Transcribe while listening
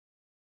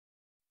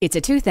It's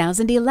a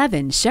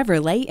 2011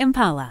 Chevrolet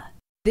Impala.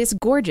 This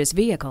gorgeous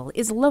vehicle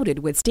is loaded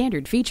with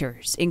standard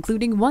features,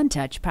 including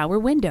one-touch power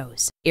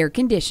windows, air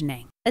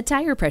conditioning, a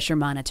tire pressure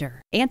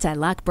monitor,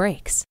 anti-lock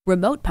brakes,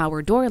 remote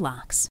power door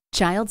locks,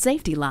 child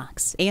safety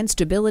locks, and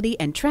stability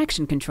and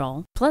traction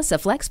control, plus a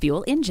flex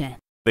fuel engine.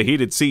 The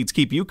heated seats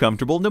keep you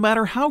comfortable no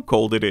matter how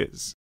cold it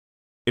is.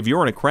 If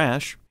you're in a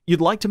crash,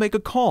 you'd like to make a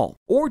call,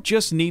 or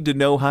just need to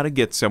know how to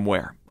get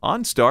somewhere,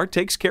 OnStar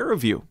takes care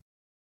of you.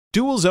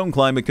 Dual zone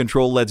climate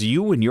control lets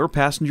you and your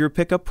passenger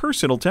pick a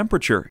personal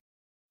temperature.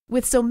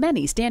 With so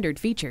many standard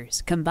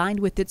features, combined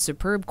with its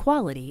superb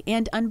quality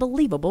and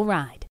unbelievable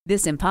ride,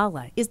 this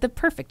Impala is the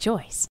perfect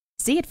choice.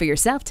 See it for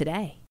yourself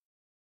today.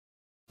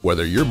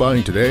 Whether you're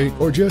buying today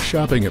or just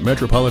shopping at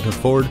Metropolitan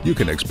Ford, you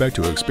can expect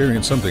to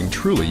experience something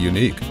truly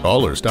unique.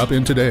 Call or stop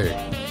in today.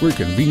 We're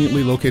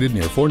conveniently located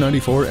near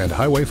 494 and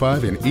Highway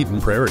 5 in Eden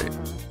Prairie.